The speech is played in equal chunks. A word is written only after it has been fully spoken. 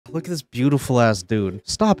Look at this beautiful ass dude.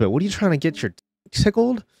 Stop it. What are you trying to get your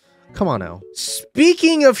tickled? Come on now.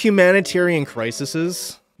 Speaking of humanitarian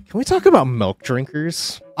crises, can we talk about milk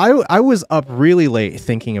drinkers? I was up really late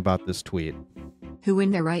thinking about this tweet. Who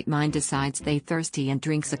in their right mind decides they thirsty and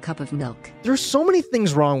drinks a cup of milk? There's so many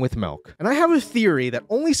things wrong with milk, and I have a theory that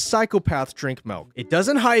only psychopaths drink milk. It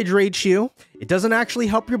doesn't hydrate you. It doesn't actually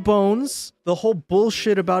help your bones. The whole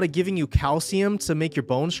bullshit about it giving you calcium to make your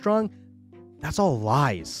bones strong, that's all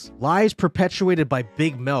lies. Lies perpetuated by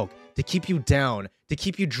big milk to keep you down, to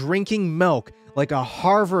keep you drinking milk like a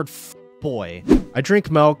Harvard boy. I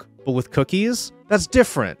drink milk, but with cookies, that's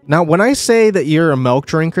different. Now, when I say that you're a milk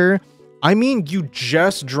drinker, I mean you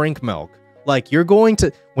just drink milk. Like you're going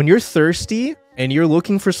to, when you're thirsty and you're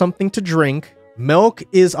looking for something to drink, milk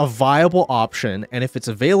is a viable option, and if it's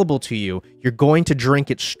available to you, you're going to drink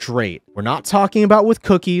it straight. We're not talking about with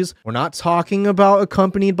cookies. We're not talking about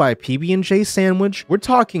accompanied by a PB&J sandwich. We're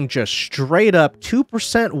talking just straight up 2%,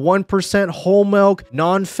 1% whole milk,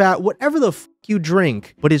 non-fat, whatever the f you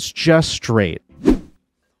drink, but it's just straight.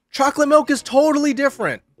 Chocolate milk is totally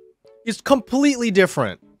different. It's completely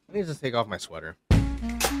different. I need to take off my sweater.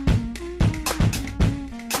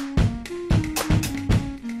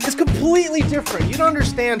 It's completely different. You don't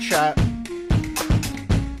understand, chat. Are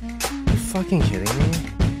you fucking kidding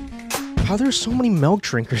me? How there's so many milk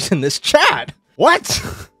drinkers in this chat? What?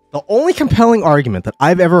 The only compelling argument that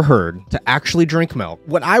I've ever heard to actually drink milk,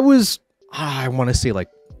 when I was, I want to say like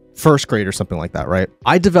first grade or something like that, right?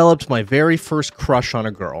 I developed my very first crush on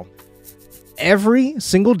a girl. Every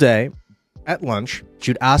single day at lunch,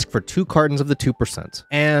 she'd ask for 2 cartons of the 2%.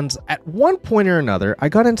 And at one point or another, I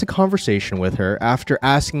got into conversation with her after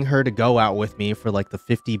asking her to go out with me for like the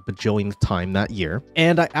 50 bajillionth time that year.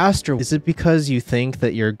 And I asked her, is it because you think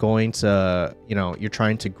that you're going to, you know, you're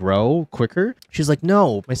trying to grow quicker? She's like,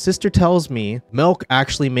 no, my sister tells me milk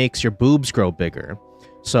actually makes your boobs grow bigger.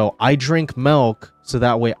 So I drink milk so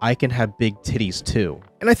that way I can have big titties too.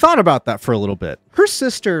 And I thought about that for a little bit. Her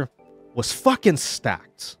sister was fucking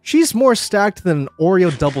stacked. She's more stacked than an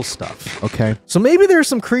Oreo double stuff, okay? So maybe there's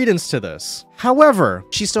some credence to this. However,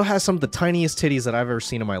 she still has some of the tiniest titties that I've ever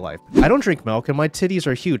seen in my life. I don't drink milk and my titties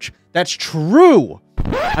are huge. That's true.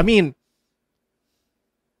 I mean,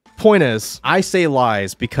 point is, I say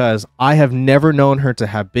lies because I have never known her to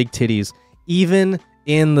have big titties, even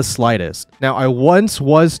in the slightest. Now, I once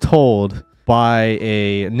was told by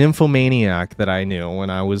a nymphomaniac that I knew when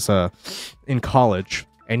I was in college,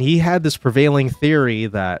 and he had this prevailing theory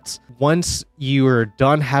that once you're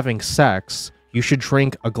done having sex, you should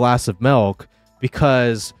drink a glass of milk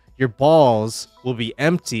because your balls will be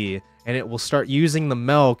empty and it will start using the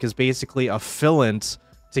milk as basically a fillant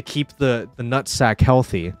to keep the nutsack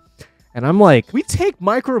healthy. And I'm like, we take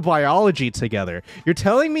microbiology together. You're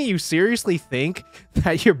telling me you seriously think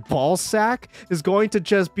that your ball sack is going to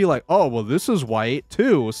just be like, oh, well, this is white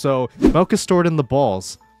too, so milk is stored in the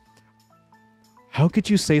balls. How could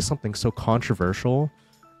you say something so controversial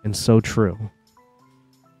and so true?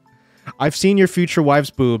 I've seen your future wife's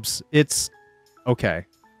boobs. It's okay.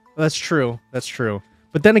 That's true. That's true.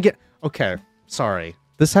 But then again, okay, sorry.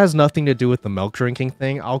 This has nothing to do with the milk drinking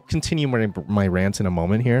thing. I'll continue my rant in a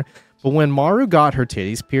moment here. But when Maru got her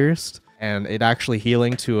titties pierced and it actually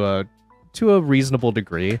healing to a reasonable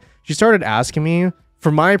degree, she started asking me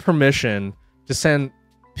for my permission to send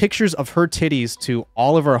pictures of her titties to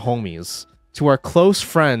all of our homies. To our close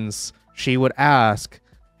friends, she would ask,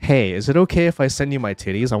 hey, is it okay if I send you my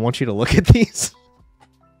titties? I want you to look at these.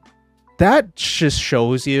 That just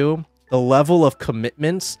shows you the level of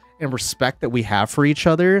commitments and respect that we have for each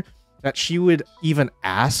other, that she would even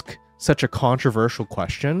ask such a controversial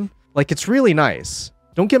question. Like, it's really nice.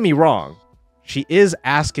 Don't get me wrong. She is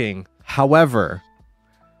asking. However,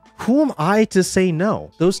 who am I to say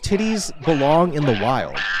no? Those titties belong in the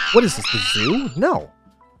wild. What is this, the zoo? No,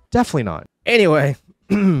 definitely not. Anyway,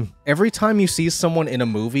 every time you see someone in a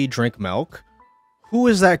movie drink milk, who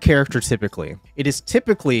is that character typically? It is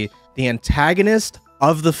typically the antagonist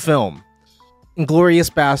of the film.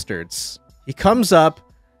 Inglourious Bastards. He comes up,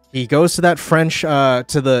 he goes to that French, to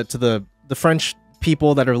the French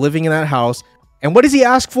people that are living in that house, and what does he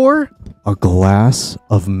ask for? A glass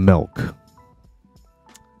of milk.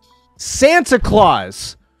 Santa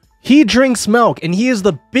Claus! He drinks milk, and he is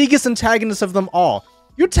the biggest antagonist of them all.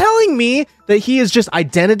 You're telling me that he is just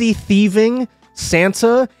identity thieving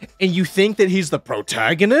Santa, and you think that he's the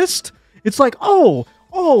protagonist? It's like, oh,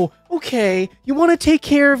 okay, you want to take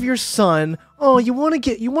care of your son. Oh, you want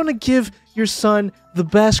to give your son the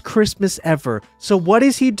best Christmas ever. So what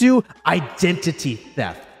does he do? Identity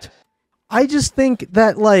theft. I just think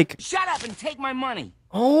that, like, shut up and take my money.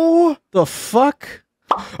 Oh, the fuck?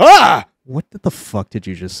 Ah! What the fuck did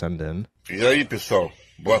you just send in? E aí, pessoal?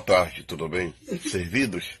 Boa tarde, tudo bem?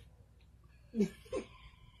 Servidos?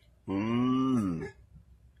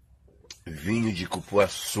 Vinho de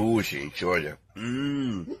cupuaçu, gente, olha.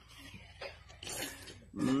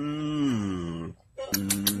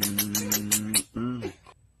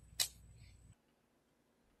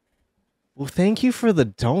 Well, thank you for the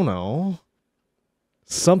dono.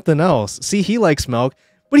 Something else. See, he likes milk,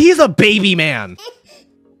 but he's a baby man.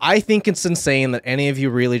 I think it's insane that any of you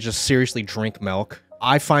really just seriously drink milk.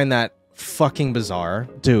 I find that fucking bizarre.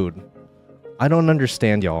 Dude, I don't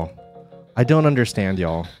understand y'all. I don't understand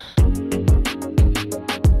y'all.